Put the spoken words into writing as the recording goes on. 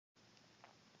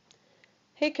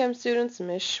Hey Chem students,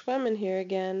 Ms. Schwemmen here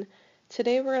again.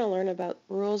 Today we're going to learn about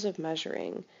rules of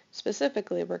measuring.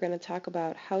 Specifically, we're going to talk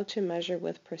about how to measure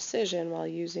with precision while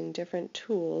using different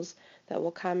tools that we'll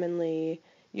commonly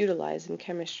utilize in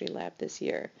chemistry lab this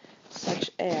year, such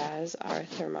as our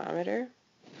thermometer,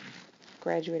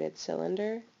 graduated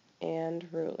cylinder, and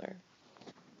ruler.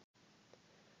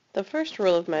 The first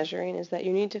rule of measuring is that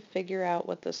you need to figure out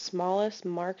what the smallest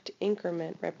marked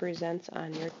increment represents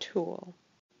on your tool.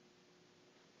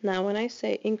 Now when I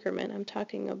say increment, I'm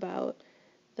talking about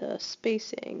the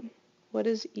spacing. What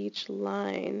does each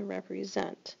line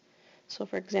represent? So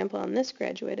for example, on this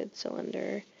graduated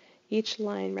cylinder, each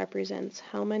line represents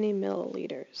how many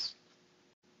milliliters?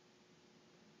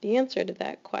 The answer to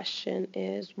that question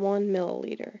is 1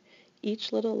 milliliter.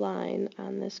 Each little line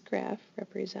on this graph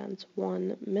represents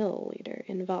 1 milliliter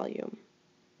in volume.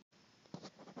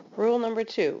 Rule number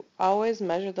 2, always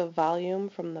measure the volume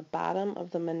from the bottom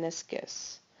of the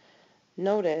meniscus.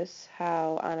 Notice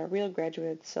how on a real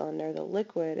graduated cylinder the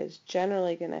liquid is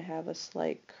generally going to have a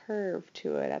slight curve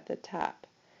to it at the top.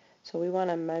 So we want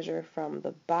to measure from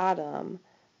the bottom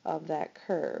of that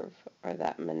curve or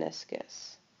that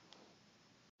meniscus.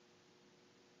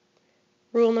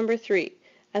 Rule number 3,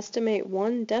 estimate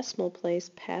 1 decimal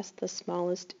place past the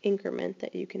smallest increment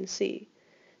that you can see.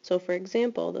 So for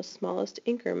example, the smallest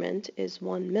increment is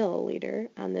 1 milliliter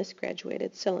on this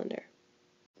graduated cylinder.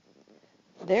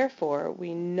 Therefore,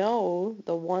 we know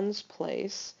the ones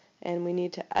place, and we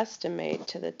need to estimate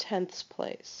to the tenths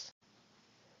place.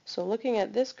 So looking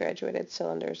at this graduated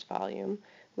cylinder's volume,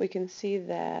 we can see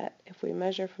that if we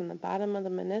measure from the bottom of the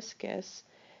meniscus,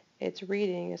 its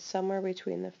reading is somewhere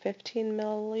between the 15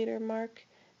 milliliter mark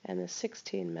and the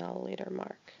 16 milliliter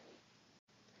mark.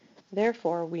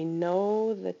 Therefore, we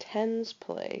know the tens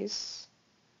place,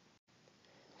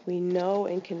 we know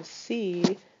and can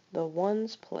see the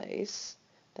ones place,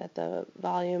 that the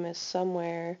volume is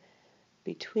somewhere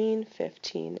between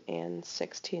 15 and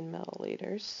 16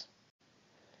 milliliters.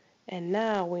 And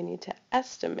now we need to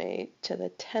estimate to the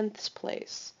tenths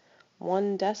place,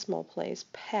 1 decimal place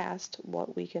past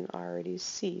what we can already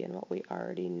see and what we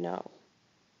already know.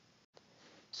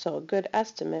 So a good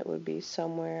estimate would be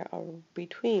somewhere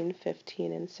between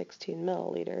 15 and 16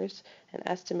 milliliters, and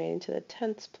estimating to the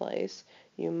tenths place,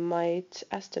 you might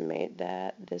estimate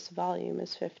that this volume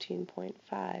is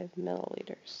 15.5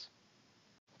 milliliters.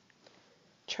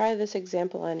 Try this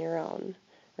example on your own.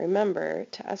 Remember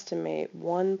to estimate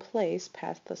 1 place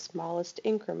past the smallest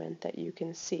increment that you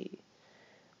can see.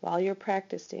 While you're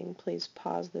practicing, please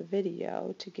pause the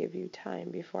video to give you time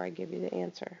before I give you the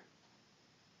answer.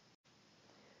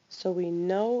 So we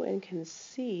know and can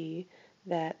see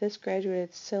that this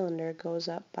graduated cylinder goes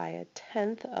up by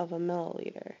 1/10 of a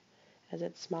milliliter as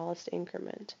its smallest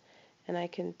increment. And I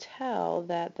can tell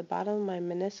that the bottom of my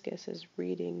meniscus is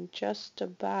reading just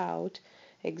about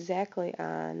exactly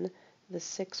on the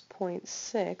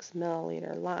 6.6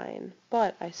 milliliter line,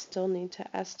 but I still need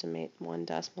to estimate 1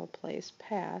 decimal place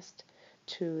past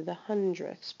to the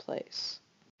hundredths place.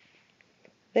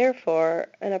 Therefore,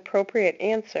 an appropriate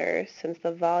answer, since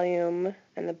the volume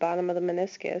and the bottom of the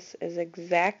meniscus is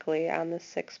exactly on the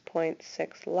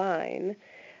 6.6 line,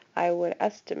 I would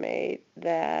estimate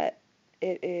that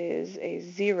it is a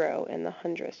 0 in the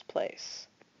hundredths place.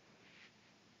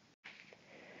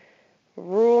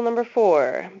 Rule number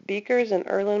 4, beakers and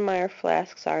Erlenmeyer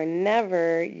flasks are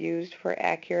never used for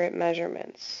accurate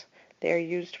measurements. They are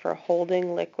used for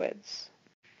holding liquids.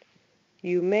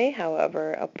 You may,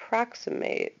 however,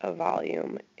 approximate a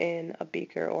volume in a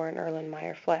beaker or an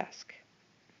Erlenmeyer flask.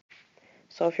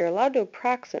 So if you're allowed to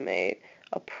approximate,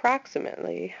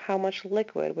 approximately how much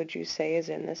liquid would you say is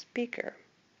in this beaker?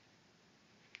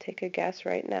 Take a guess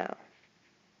right now.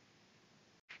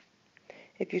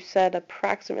 If you said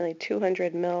approximately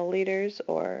 200 milliliters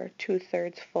or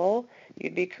 2/3 full,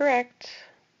 you'd be correct.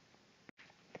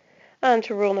 On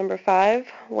to rule number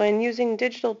 5. When using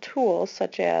digital tools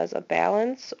such as a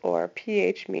balance or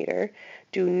pH meter,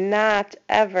 do not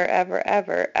ever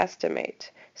estimate.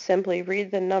 Simply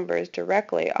read the numbers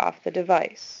directly off the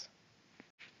device.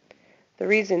 The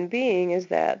reason being is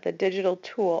that the digital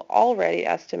tool already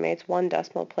estimates 1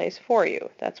 decimal place for you.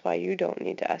 That's why you don't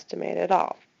need to estimate at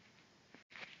all.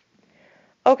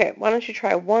 Okay, why don't you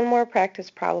try one more practice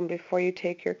problem before you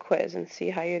take your quiz and see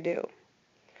how you do.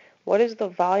 What is the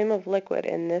volume of liquid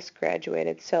in this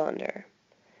graduated cylinder?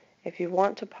 If you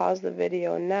want to pause the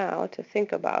video now to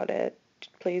think about it,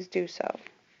 please do so.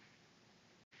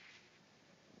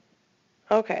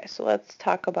 Okay, so let's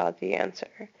talk about the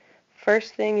answer.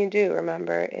 First thing you do,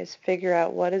 remember, is figure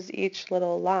out what is each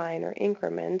little line or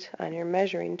increment on your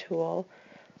measuring tool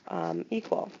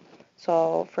equal.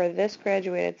 So for this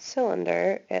graduated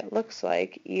cylinder, it looks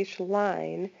like each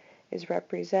line is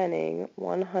representing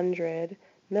 100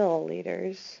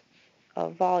 milliliters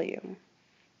of volume.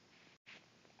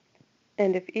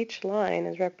 And if each line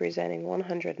is representing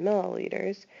 100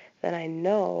 milliliters, then I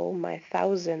know my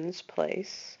thousands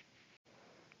place.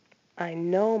 I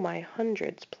know my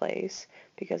hundreds place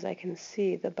because I can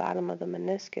see the bottom of the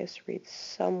meniscus reads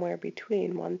somewhere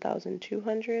between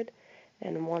 1,200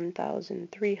 and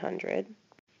 1,300.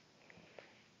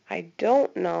 I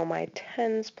don't know my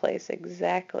tens place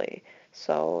exactly,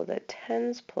 so the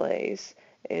tens place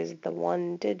is the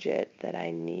one digit that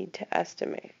I need to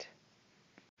estimate.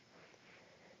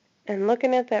 And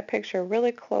looking at that picture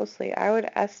really closely, I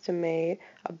would estimate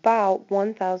about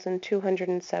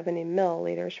 1,270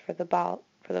 milliliters for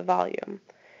the volume.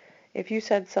 If you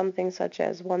said something such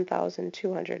as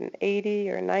 1,280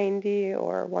 or 90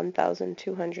 or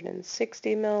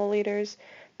 1,260 milliliters,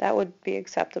 that would be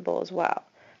acceptable as well.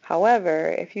 However,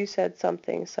 if you said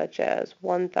something such as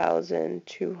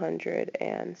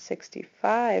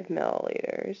 1,265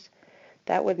 milliliters,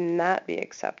 that would not be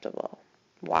acceptable.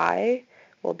 Why?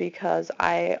 Well, because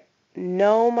I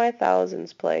know my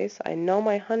thousands place, I know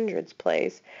my hundreds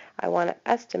place, I want to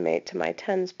estimate to my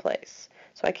tens place.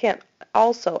 So I can't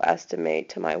also estimate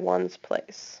to my ones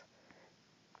place.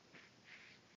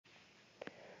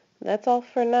 That's all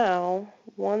for now.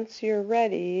 Once you're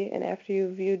ready, and after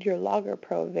you've viewed your Logger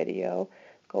Pro video,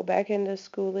 go back into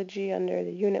Schoology under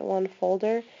the Unit 1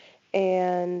 folder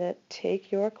and take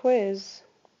your quiz.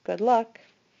 Good luck!